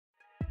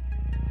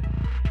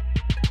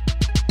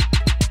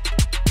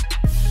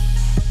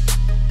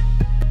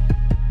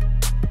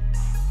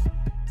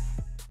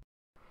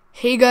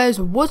Hey guys,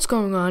 what's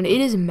going on?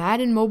 It is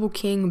Madden Mobile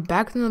King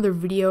back with another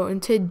video,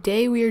 and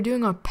today we are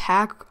doing a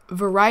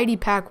variety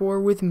pack war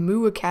with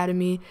Moo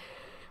Academy.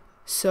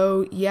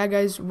 So yeah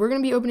guys, we're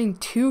going to be opening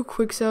 2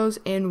 quick sells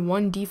and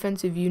 1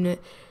 defensive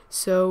unit.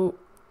 So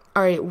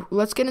alright,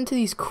 let's get into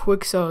these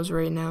quick sells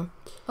right now.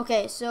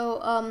 Okay,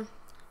 so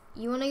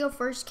you want to go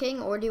first,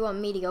 King, or do you want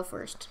me to go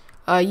first?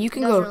 You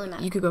can go.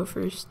 Really, you could go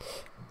first.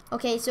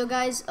 Okay, so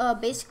guys,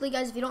 basically,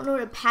 guys, if you don't know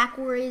what a pack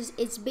war is,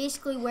 it's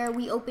basically where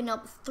we open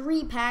up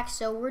 3 packs.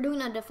 So we're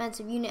doing a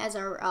defensive unit as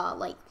our,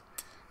 I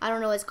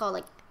don't know what it's called,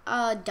 like,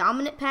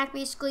 dominant pack,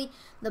 basically.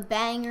 The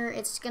banger,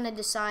 it's going to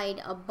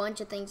decide a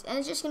bunch of things. And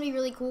it's just going to be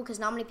really cool because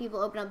not many people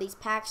open up these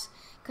packs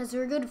because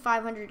they're a good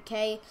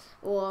 500k.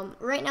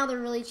 Right now, they're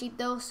really cheap,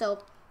 though.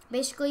 So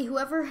basically,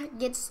 whoever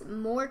gets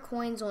more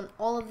coins on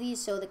all of these,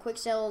 so the quick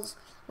sells,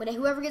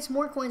 whoever gets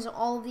more coins on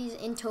all of these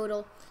in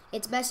total,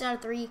 it's best out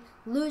of 3.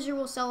 Loser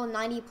will sell a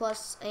 90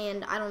 plus,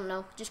 and I don't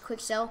know, just quick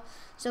sell.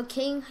 So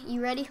King,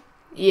 you ready?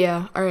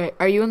 Yeah. All right.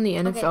 Are you on the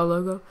NFL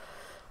logo?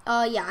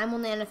 Yeah, I'm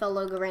on the NFL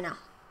logo right now.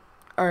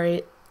 All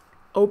right.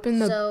 Open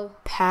the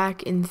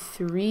pack in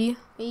 3,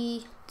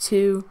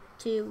 2,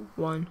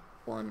 1.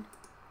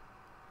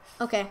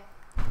 Okay.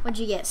 What'd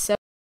you get?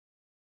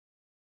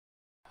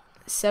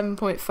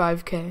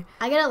 7.5k.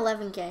 I got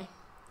 11k.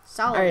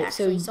 Solid, right,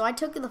 actually. So I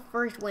took the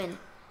first win.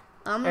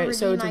 I'm gonna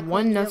so it's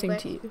 1-0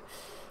 to you.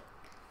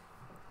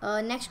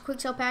 Next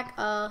quick sell pack.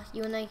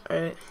 You and I.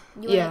 Alright.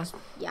 Yeah.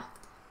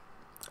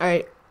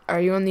 Alright.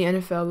 Are you on the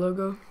NFL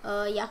logo?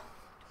 Yeah.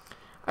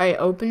 Alright.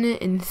 Open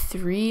it in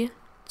 3,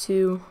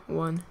 2,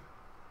 1.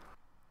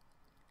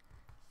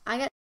 I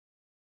got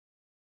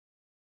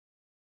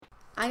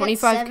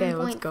 25k.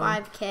 Let's go.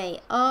 7.5k.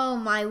 Oh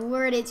my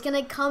word! It's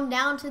gonna come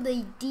down to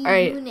the D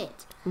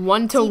unit.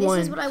 1 to 1.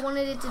 This is what I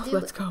wanted it to do.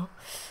 Let's go.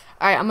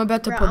 Alright, I'm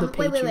about to pull the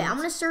Patriots. Wait. I'm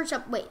gonna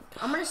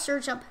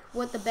search up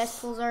what the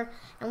best pulls are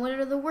and what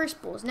are the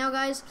worst pulls. Now,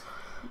 guys,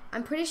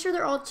 I'm pretty sure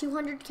they're all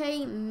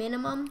 200k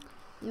minimum,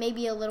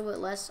 maybe a little bit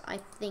less. I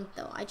think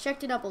though. I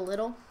checked it up a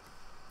little.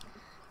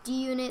 D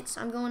units.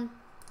 I'm going.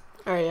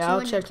 Alright, yeah,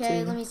 I'll check too.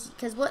 Let me see.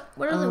 Cause what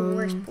are the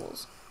worst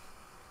pulls?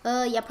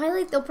 Yeah,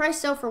 probably they'll probably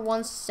sell for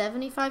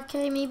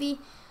 175k maybe.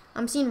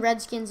 I'm seeing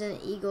Redskins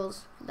and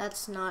Eagles.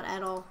 That's not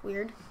at all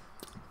weird.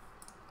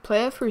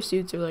 Playoff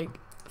pursuits are like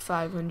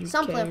 500k.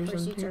 Some playoff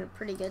pursuits are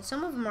pretty good.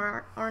 Some of them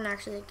aren't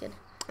actually that good.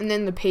 And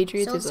then the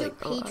Patriots is like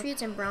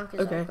Patriots and Broncos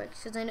are quick.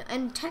 Cause I know,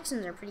 and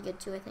Texans are pretty good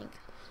too, I think.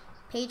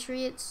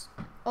 Patriots,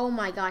 oh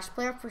my gosh,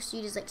 playoff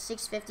pursuit is like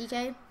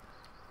 650k,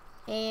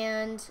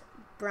 and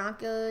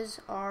Broncos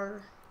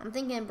are. I'm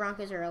thinking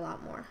Broncos are a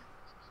lot more.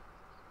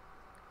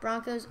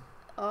 Broncos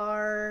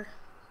are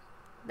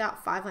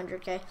about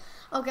 500k.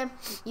 Okay,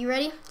 you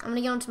ready? I'm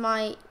gonna get onto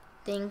my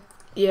thing.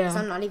 Yeah. Cause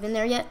I'm not even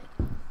there yet.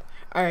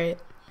 Alright.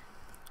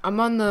 I'm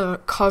on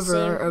the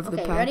cover of the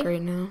pack right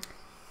now.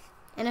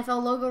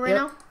 NFL logo right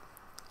now?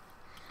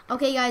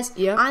 Okay, guys.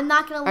 Yep. I'm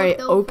not going to look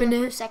though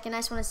for a second. I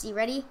just want to see.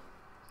 Ready?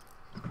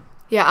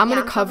 Yeah, I'm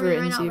going to cover it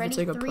and see if it's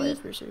like a player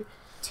for sure.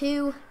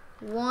 2,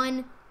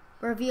 1,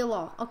 reveal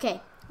all.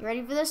 Okay, you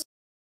ready for this?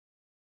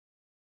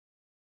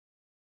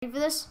 Ready for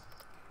this?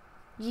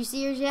 Did you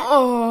see yours yet?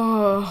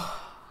 Oh,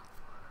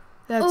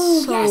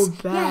 that's so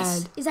bad.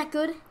 Yes. Is that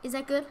good? Is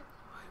that good?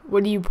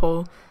 What do you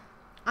pull?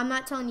 I'm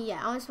not telling you yet.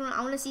 I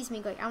want to see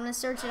something quick. I'm going to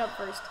search it up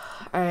first.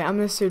 Alright, I'm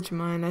going to search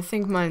mine. I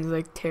think mine's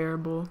like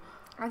terrible.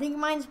 I think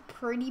mine's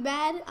pretty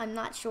bad. I'm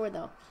not sure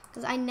though,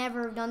 because I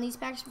never have done these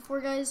packs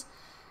before, guys.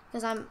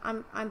 Because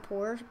I'm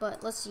poor.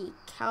 But let's see.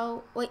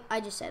 Wait,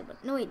 I just said.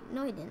 But no, he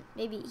didn't.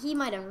 Maybe he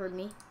might have heard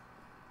me.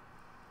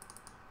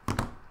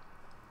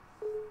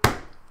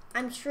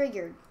 I'm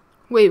triggered.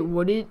 Wait,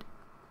 what did?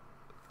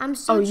 I'm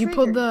so triggered. You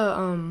pulled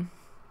the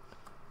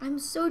I'm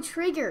so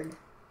triggered.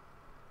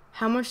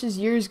 How much does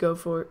yours go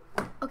for?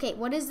 Okay,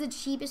 what is the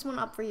cheapest one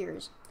up for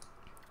yours?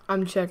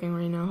 I'm checking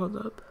right now. Hold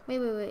up. Wait.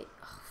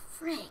 Oh,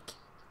 frick.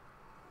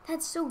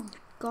 That's so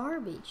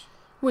garbage.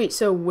 Wait,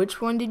 so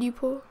which one did you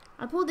pull?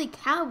 I pulled the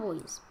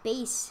Cowboys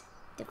base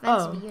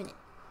defensive unit.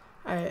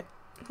 Alright.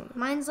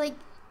 Mine's like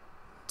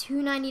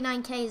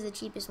 299k is the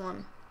cheapest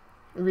one.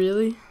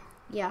 Really?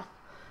 Yeah.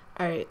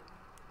 Alright.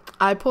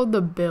 I pulled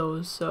the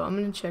Bills, so I'm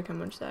going to check how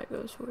much that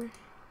goes for.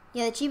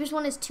 Yeah, the cheapest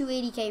one is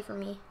 280k for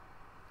me.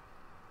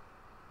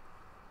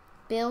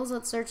 Bills,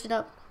 let's search it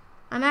up.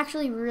 I'm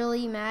actually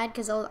really mad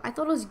because I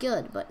thought it was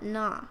good, but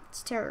nah,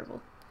 it's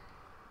terrible.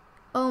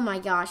 Oh my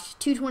gosh,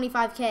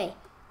 225k.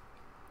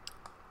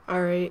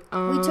 Alright,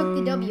 we took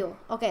the W.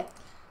 Okay,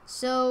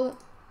 so.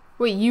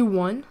 Wait, you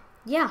won?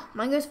 Yeah,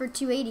 mine goes for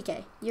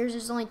 280k. Yours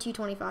is only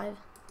 225.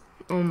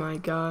 Oh my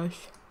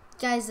gosh.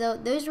 Guys, though,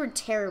 those were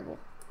terrible.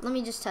 Let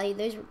me just tell you,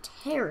 those were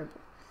terrible.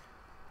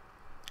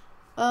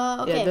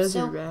 Okay, yeah, those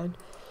are bad.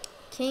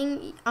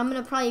 King, I'm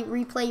going to probably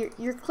replay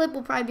your clip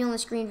will probably be on the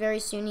screen very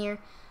soon here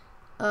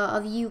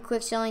of you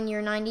quick selling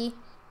your 90.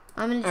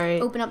 I'm going to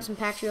open up some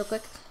packs real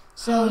quick.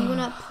 So you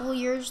want to pull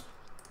yours?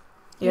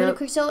 You want to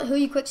quick sell it? Who are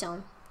you quick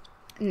selling?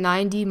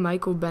 90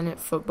 Michael Bennett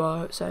Football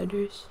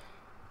Outsiders.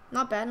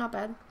 Not bad, not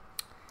bad.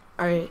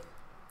 All right.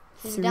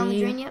 Is it down the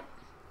drain yet?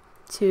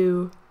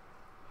 2,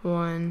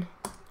 1.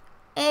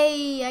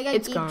 Hey, I got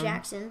It's Gabe gone.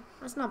 Jackson.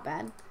 That's not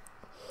bad.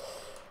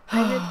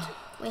 I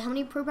ripped. Wait, how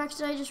many pro packs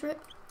did I just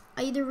rip?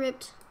 I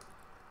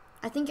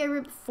think I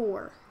ripped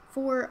 4.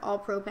 4 all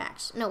pro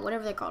packs. No,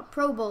 whatever they're called.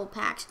 Pro Bowl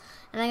packs.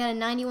 And I got a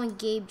 91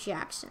 Gabe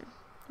Jackson.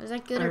 Was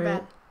that good or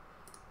bad?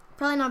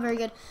 Probably not very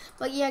good.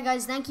 But yeah,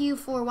 guys, thank you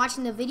for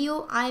watching the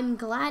video. I'm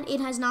glad it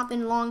has not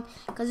been long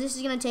because this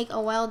is going to take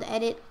a while to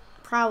edit.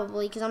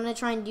 Probably because I'm going to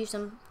try and do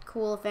some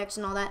cool effects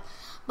and all that.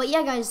 But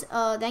yeah, guys,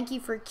 thank you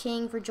for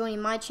King for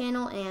joining my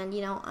channel. And,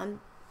 you know,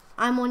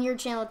 I'm on your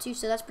channel too,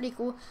 so that's pretty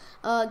cool.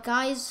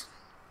 Guys,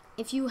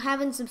 if you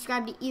haven't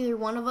subscribed to either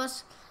one of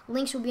us,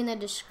 links will be in the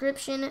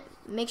description.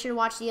 Make sure to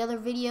watch the other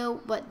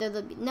video, but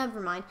never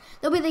mind.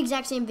 They'll be the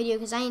exact same video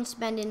because I ain't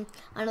spending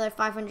another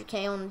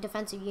 500k on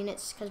defensive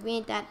units because we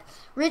ain't that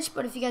rich.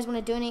 But if you guys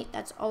want to donate,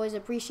 that's always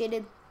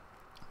appreciated.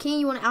 King,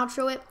 you want to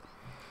outro it?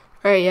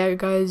 Alright, yeah,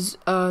 guys,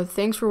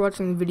 thanks for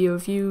watching the video.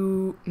 If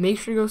you make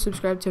sure to go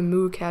subscribe to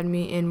Moo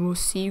Academy, and we'll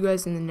see you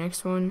guys in the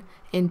next one.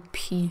 And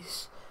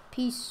peace.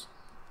 Peace.